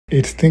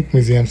It's Think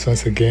Museums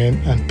once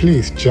again, and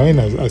please join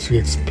us as we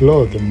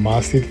explore the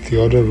massive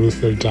Theodore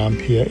Roosevelt Dam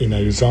here in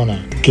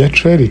Arizona.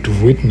 Get ready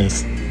to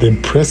witness the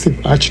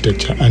impressive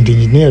architecture and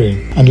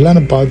engineering and learn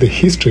about the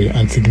history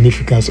and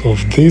significance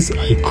of this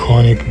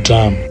iconic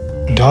dam.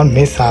 Don't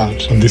miss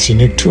out on this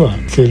unique tour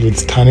filled with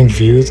stunning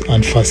views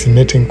and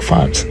fascinating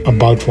facts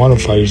about one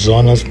of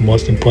Arizona's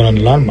most important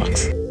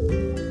landmarks.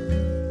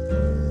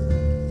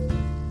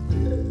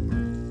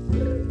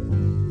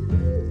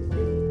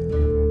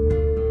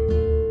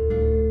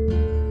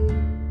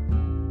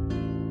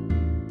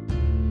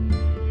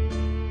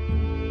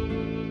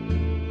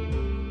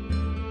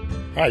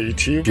 Hi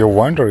YouTube, if you're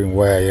wondering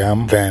where I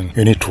am, then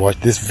you need to watch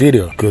this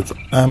video because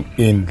I'm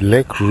in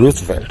Lake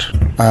Roosevelt,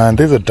 and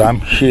there's a dam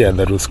here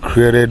that was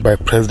created by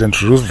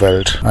President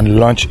Roosevelt and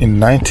launched in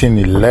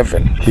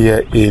 1911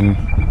 here in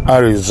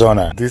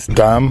Arizona. This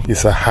dam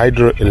is a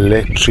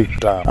hydroelectric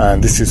dam,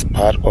 and this is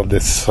part of the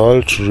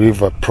Salt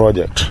River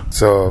project.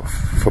 So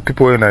for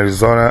people in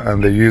Arizona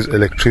and they use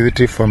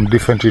electricity from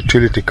different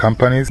utility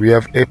companies, we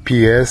have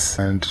APS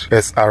and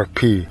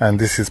SRP, and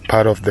this is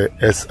part of the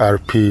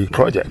SRP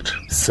project.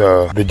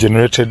 So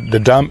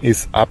the dam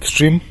is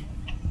upstream,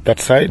 that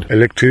side.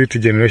 Electricity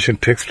generation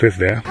takes place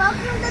there.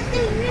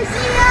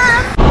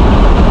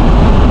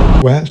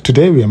 Well,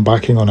 today we're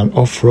embarking on an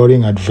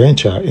off-roading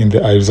adventure in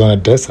the Arizona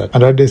desert,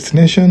 and our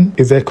destination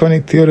is the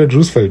iconic Theodore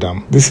Roosevelt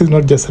Dam. This is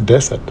not just a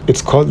desert,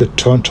 it's called the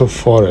Tonto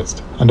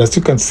Forest, and as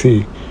you can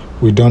see,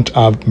 we don't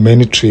have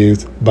many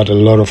trees but a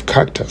lot of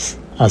cactus.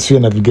 As we are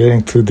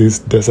navigating through this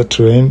desert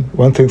terrain,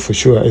 one thing for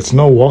sure, it's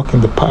no walk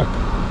in the park.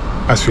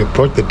 As we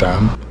approach the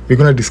dam, we're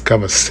going to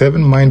discover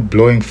 7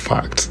 mind-blowing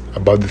facts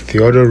about the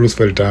Theodore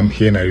Roosevelt Dam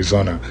here in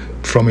Arizona,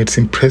 from its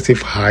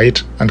impressive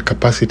height and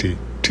capacity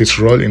to its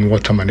role in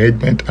water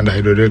management and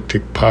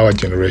hydroelectric power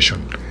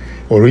generation.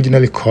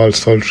 Originally called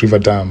Salt River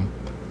Dam,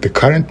 the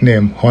current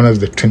name honors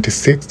the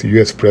 26th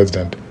U.S.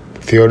 President,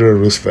 Theodore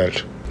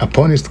Roosevelt.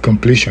 Upon its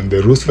completion,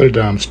 the Roosevelt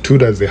Dam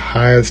stood as the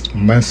highest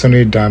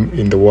Masonry Dam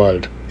in the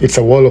world. It's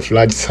a wall of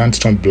large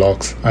sandstone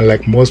blocks, and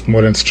like most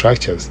modern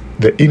structures,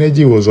 the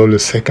energy was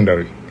always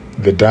secondary.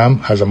 The dam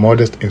has a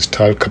modest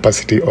installed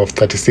capacity of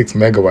 36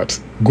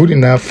 megawatts, good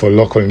enough for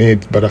local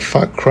needs but a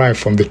far cry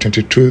from the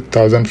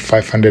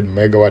 22,500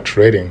 megawatt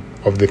rating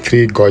of the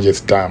Three Gorges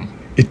Dam.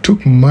 It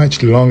took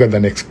much longer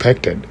than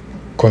expected.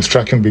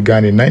 Construction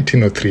began in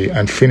 1903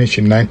 and finished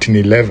in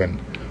 1911,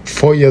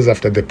 4 years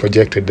after the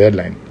projected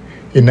deadline.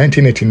 In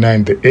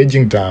 1989, the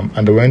aging dam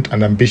underwent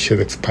an ambitious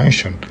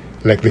expansion.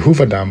 Like the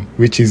Hoover Dam,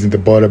 which is in the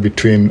border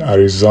between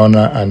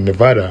Arizona and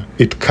Nevada,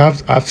 it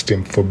curves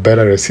upstream for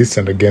better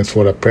resistance against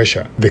water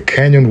pressure. The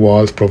canyon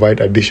walls provide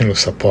additional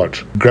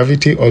support.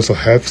 Gravity also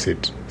helps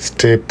it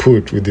stay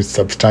put with its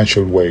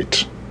substantial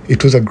weight.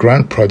 It was a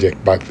grand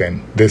project back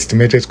then. The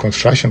estimated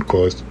construction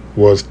cost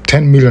was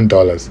 $10 million,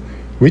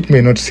 which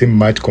may not seem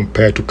much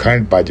compared to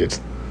current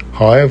budgets.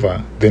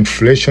 However, the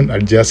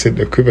inflation-adjusted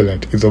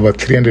equivalent is over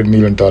 $300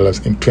 million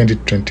in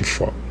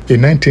 2024.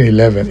 In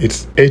 1911,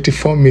 its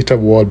 84-meter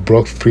wall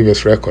broke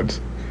previous records.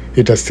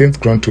 It has since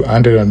grown to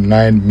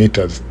 109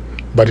 meters,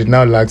 but it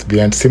now lags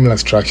behind similar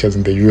structures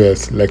in the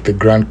US like the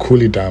Grand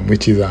Coulee Dam,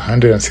 which is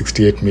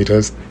 168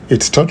 meters.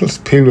 Its total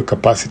spillway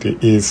capacity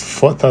is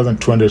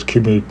 4,200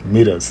 cubic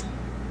meters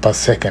per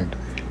second,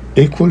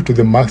 equal to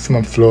the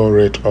maximum flow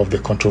rate of the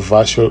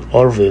controversial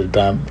Orville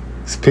Dam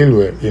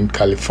spillway in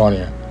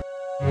California.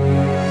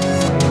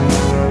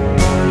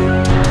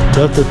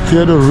 That's the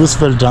Theodore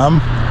Roosevelt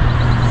Dam.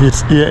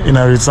 It's here in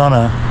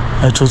Arizona.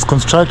 It was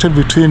constructed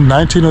between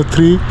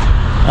 1903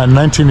 and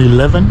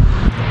 1911.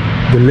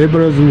 The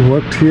laborers who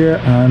worked here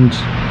earned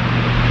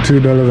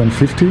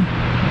 $2.50,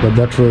 but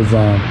that was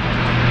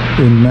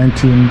in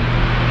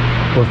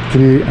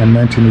 1903 and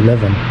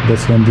 1911.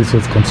 That's when this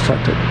was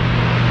constructed.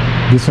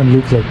 This one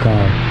looks like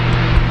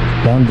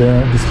down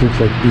there. This looks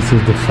like this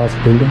is the first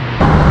building.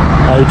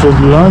 It was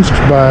launched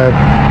by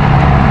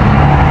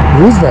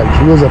Roosevelt.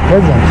 He was a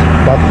president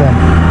back then.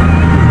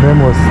 His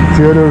name was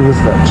Theodore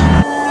Roosevelt.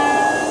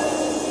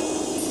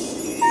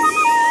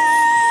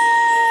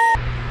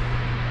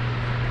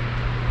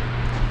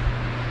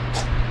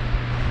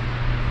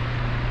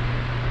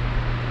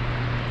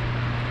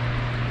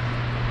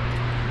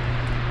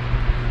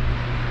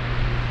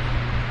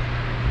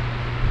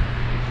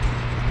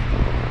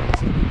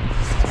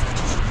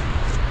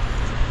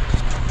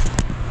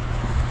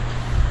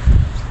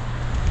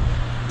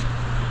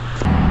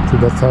 So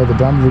that's how the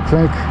dam looks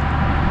like.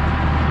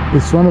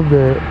 It's one of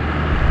the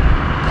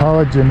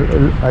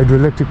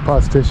hydroelectric power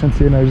stations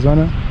here in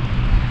Arizona.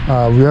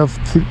 We have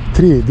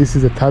 3. This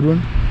is the 3rd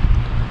one,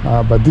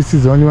 but this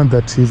is the only one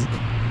that is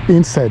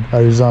inside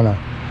Arizona.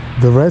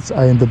 The rest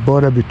are in the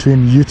border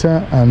between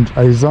Utah and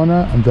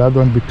Arizona, and the other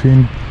one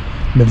between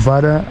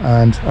Nevada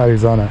and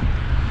Arizona.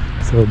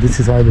 So this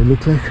is how they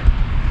look like.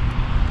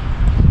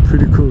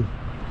 Pretty cool.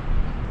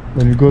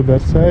 When you go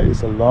that side,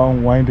 it's a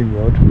long winding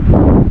road,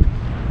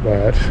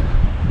 but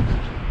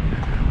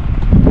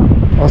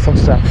awesome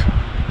stuff.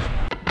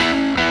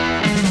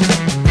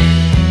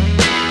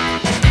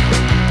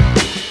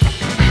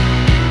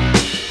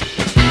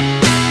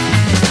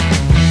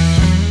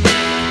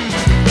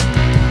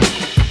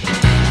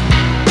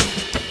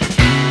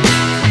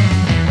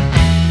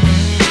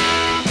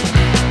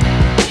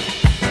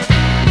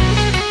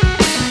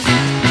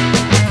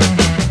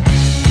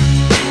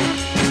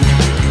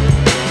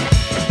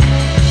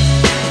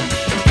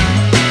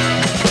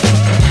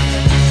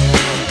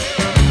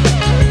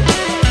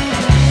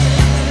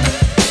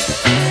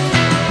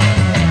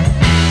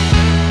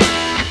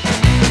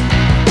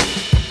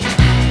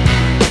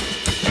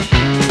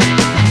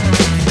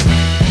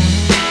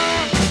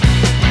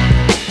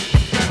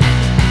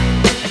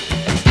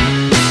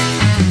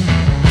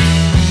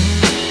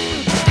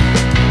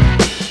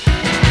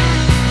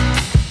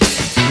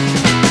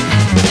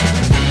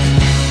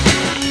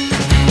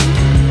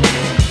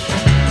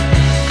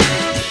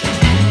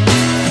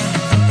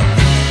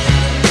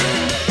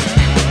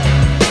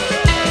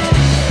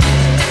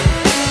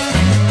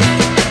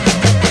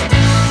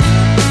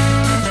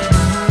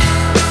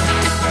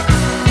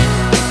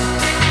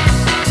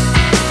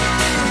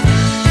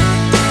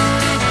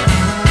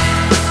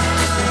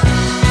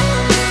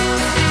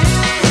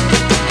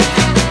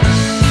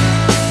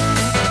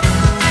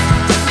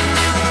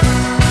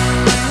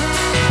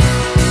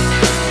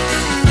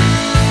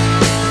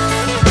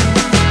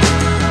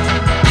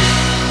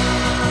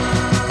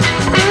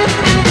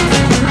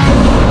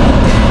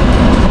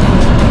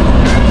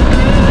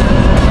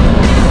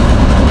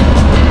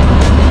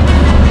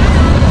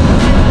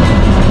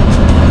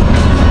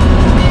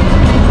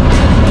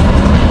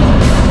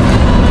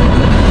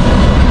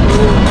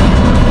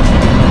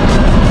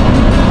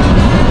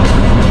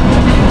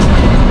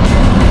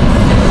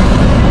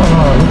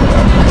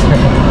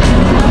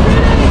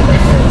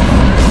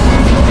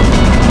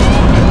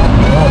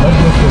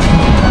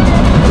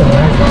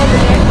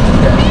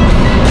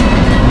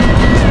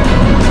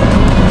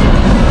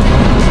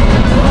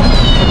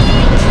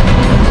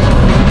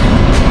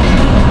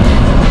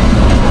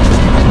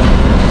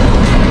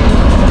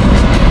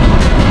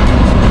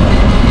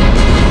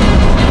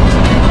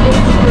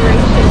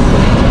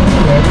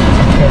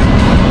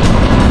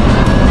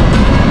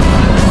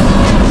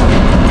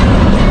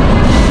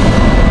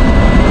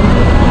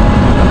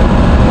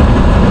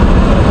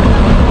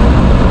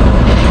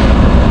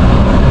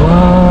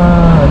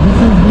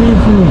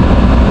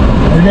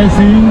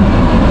 see?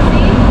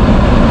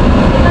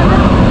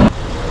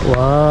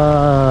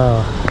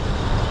 Wow,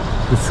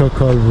 the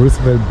so-called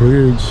Roosevelt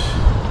Bridge.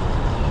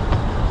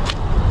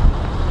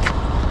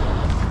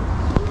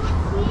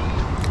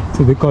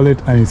 So they call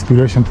it an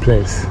inspiration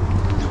place,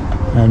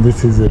 and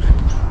this is it.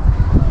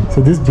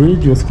 So this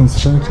bridge was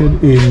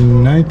constructed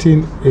in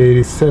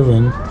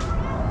 1987,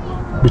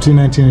 between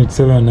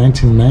 1987 and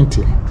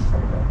 1990.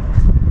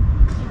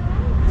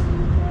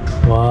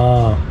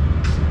 Wow,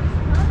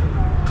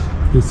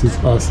 this is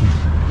awesome.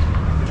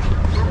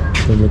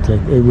 So it looks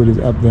like everybody's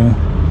up there.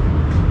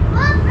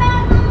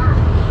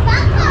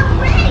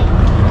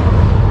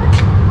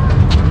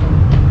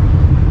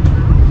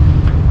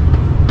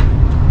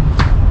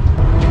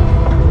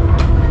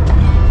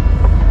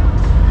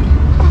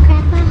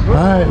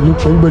 Hi, look,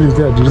 everybody's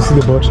there. Did you see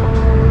the boat?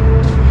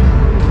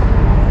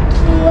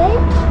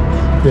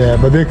 Yeah,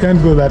 but they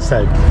can't go that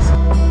side.